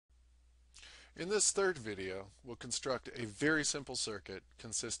In this third video, we'll construct a very simple circuit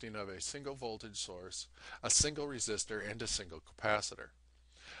consisting of a single voltage source, a single resistor, and a single capacitor.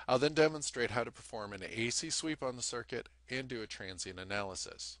 I'll then demonstrate how to perform an AC sweep on the circuit and do a transient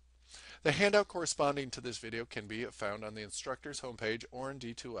analysis. The handout corresponding to this video can be found on the instructor's homepage or in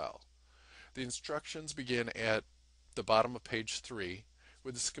D2L. The instructions begin at the bottom of page 3,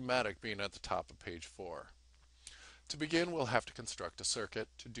 with the schematic being at the top of page 4. To begin, we'll have to construct a circuit.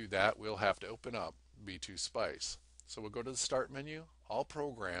 To do that, we'll have to open up B2Spice. So we'll go to the Start menu, All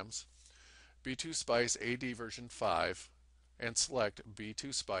Programs, B2Spice AD version 5, and select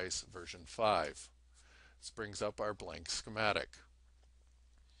B2Spice version 5. This brings up our blank schematic.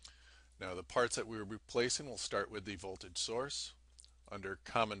 Now the parts that we're replacing, we'll start with the voltage source. Under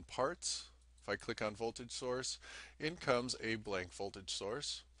Common Parts, if I click on Voltage Source, in comes a blank voltage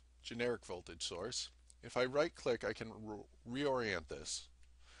source, generic voltage source. If I right click, I can reorient this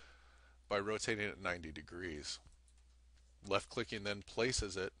by rotating it 90 degrees. Left clicking then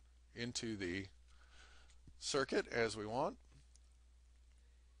places it into the circuit as we want.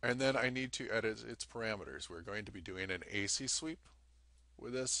 And then I need to edit its parameters. We're going to be doing an AC sweep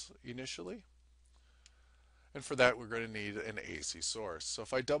with this initially. And for that, we're going to need an AC source. So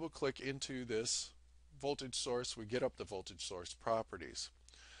if I double click into this voltage source, we get up the voltage source properties.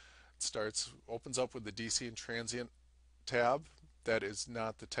 Opens up with the DC and transient tab. That is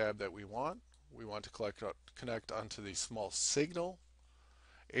not the tab that we want. We want to connect onto the small signal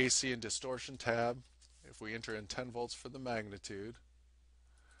AC and distortion tab. If we enter in 10 volts for the magnitude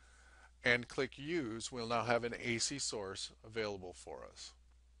and click Use, we'll now have an AC source available for us.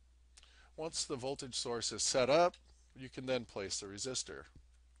 Once the voltage source is set up, you can then place the resistor.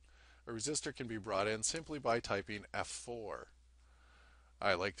 A resistor can be brought in simply by typing F4.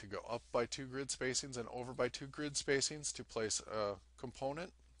 I like to go up by 2 grid spacings and over by 2 grid spacings to place a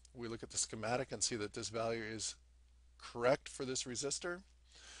component. We look at the schematic and see that this value is correct for this resistor.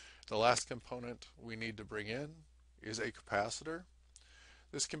 The last component we need to bring in is a capacitor.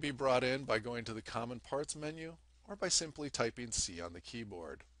 This can be brought in by going to the Common Parts menu or by simply typing C on the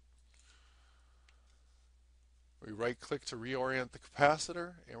keyboard. We right click to reorient the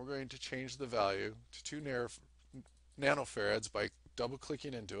capacitor, and we're going to change the value to 2 nanofarads by double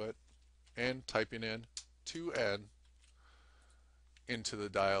clicking into it and typing in 2N into the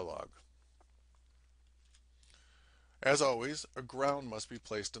dialog. As always, a ground must be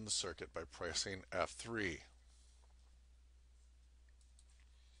placed in the circuit by pressing F3.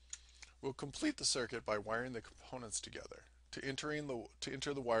 We'll complete the circuit by wiring the components together. To enter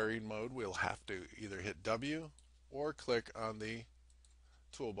the wiring mode, we'll have to either hit W or click on the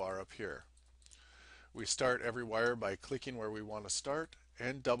toolbar up here. We start every wire by clicking where we want to start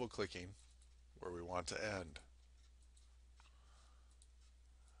and double clicking where we want to end.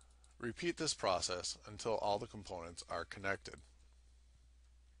 Repeat this process until all the components are connected.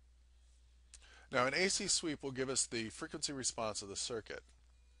 Now an AC sweep will give us the frequency response of the circuit.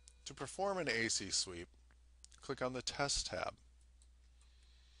 To perform an AC sweep, click on the Test tab.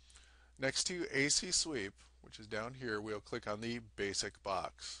 Next to AC sweep, which is down here, we'll click on the Basic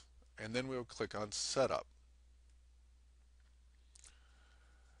box, and then we'll click on Setup.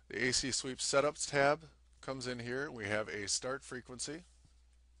 The AC Sweep Setups tab comes in here. We have a start frequency,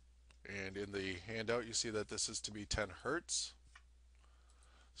 and in the handout you see that this is to be 10 Hertz.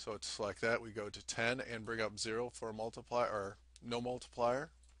 So to select that, we go to 10 and bring up 0 for a multiplier or no multiplier.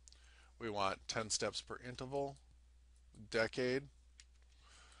 We want 10 steps per interval, decade.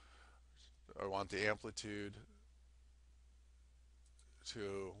 I want the amplitude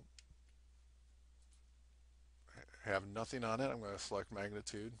to have nothing on it. I'm going to select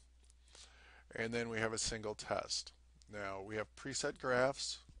magnitude. And then we have a single test. Now we have preset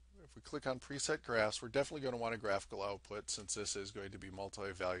graphs. If we click on preset graphs, we're definitely going to want a graphical output since this is going to be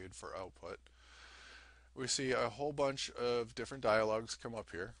multi-valued for output. We see a whole bunch of different dialogues come up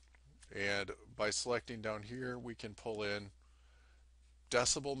here. And by selecting down here, we can pull in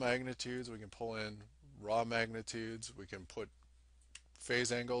decibel magnitudes, we can pull in raw magnitudes, we can put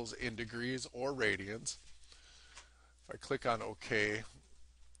phase angles in degrees or radians. If I click on OK,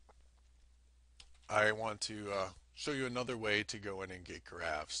 I want to show you another way to go in and get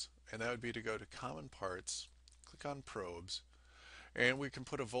graphs, and that would be to go to Common Parts, click on Probes, and we can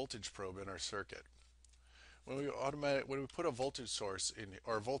put a voltage probe in our circuit. When we put a voltage source in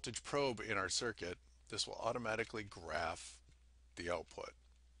or voltage probe in our circuit, this will automatically graph the output.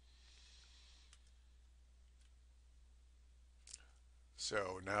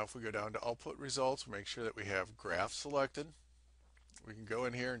 So now if we go down to output results, make sure that we have graph selected. We can go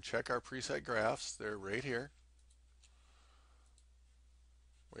in here and check our preset graphs. They're right here.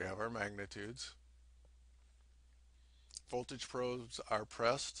 We have our magnitudes. Voltage probes are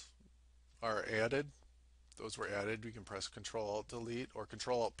pressed, are added. Those were added. We can press Control Alt Delete or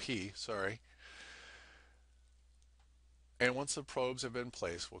Control Alt P, sorry. And once the probes have been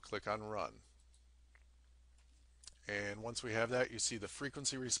placed, we'll click on Run. And once we have that, you see the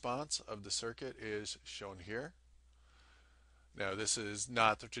frequency response of the circuit is shown here. Now, this is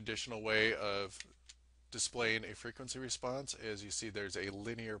not the traditional way of displaying a frequency response. As you see, there's a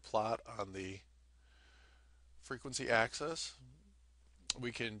linear plot on the frequency axis.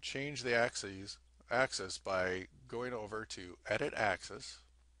 We can change the axis by going over to Edit Axis.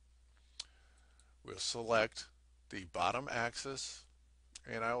 We'll select the bottom axis,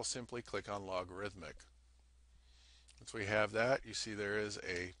 and I will simply click on Logarithmic. Once we have that, you see there is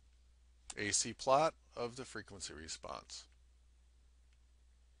a AC plot of the frequency response.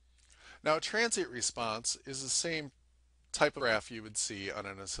 Now, a transient response is the same type of graph you would see on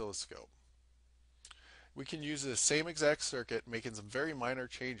an oscilloscope. We can use the same exact circuit, making some very minor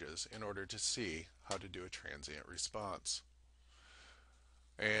changes in order to see how to do a transient response.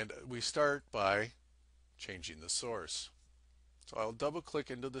 And we start by changing the source. So I'll double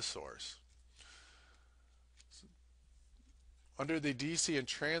click into the source. Under the DC and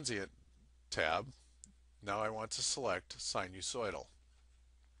Transient tab, now I want to select sinusoidal.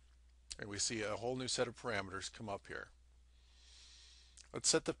 And we see a whole new set of parameters come up here. Let's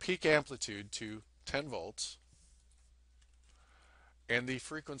set the peak amplitude to 10 volts and the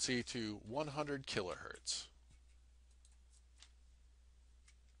frequency to 100 kilohertz.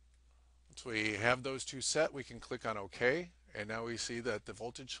 Once we have those two set, we can click on OK, and now we see that the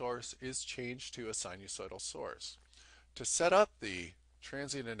voltage source is changed to a sinusoidal source. To set up the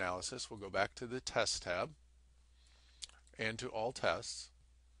transient analysis, we'll go back to the Test tab and to All Tests.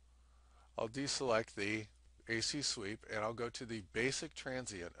 I'll deselect the AC sweep and I'll go to the Basic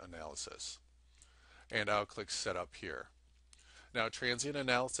Transient Analysis, and I'll click Setup here. Now, transient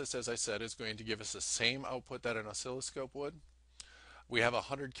analysis, as I said, is going to give us the same output that an oscilloscope would. We have a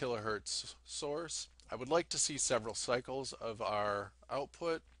 100 kilohertz source. I would like to see several cycles of our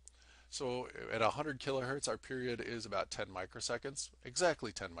output. So at 100 kilohertz, our period is about 10 microseconds,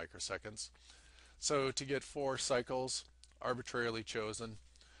 exactly 10 microseconds. So to get 4 cycles, arbitrarily chosen,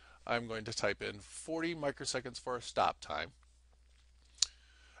 I'm going to type in 40 microseconds for our stop time.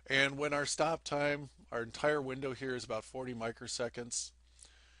 And when our stop time, our entire window here is about 40 microseconds,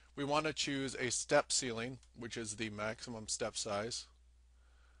 we want to choose a step ceiling, which is the maximum step size.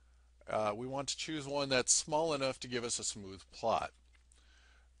 We want to choose one that's small enough to give us a smooth plot.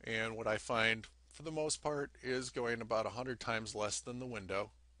 And what I find, for the most part, is going about 100 times less than the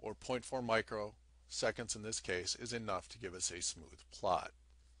window, or 0.4 microseconds in this case, is enough to give us a smooth plot.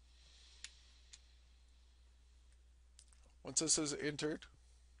 Once this is entered,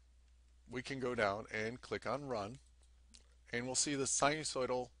 we can go down and click on Run, and we'll see the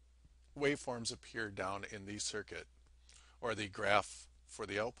sinusoidal waveforms appear down in the circuit, or the graph for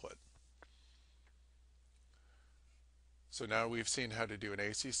the output. So now we've seen how to do an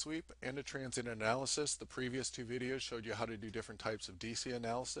AC sweep and a transient analysis. The previous 2 videos showed you how to do different types of DC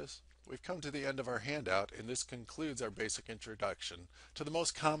analysis. We've come to the end of our handout, and this concludes our basic introduction to the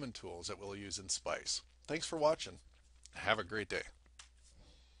most common tools that we'll use in SPICE. Thanks for watching. Have a great day.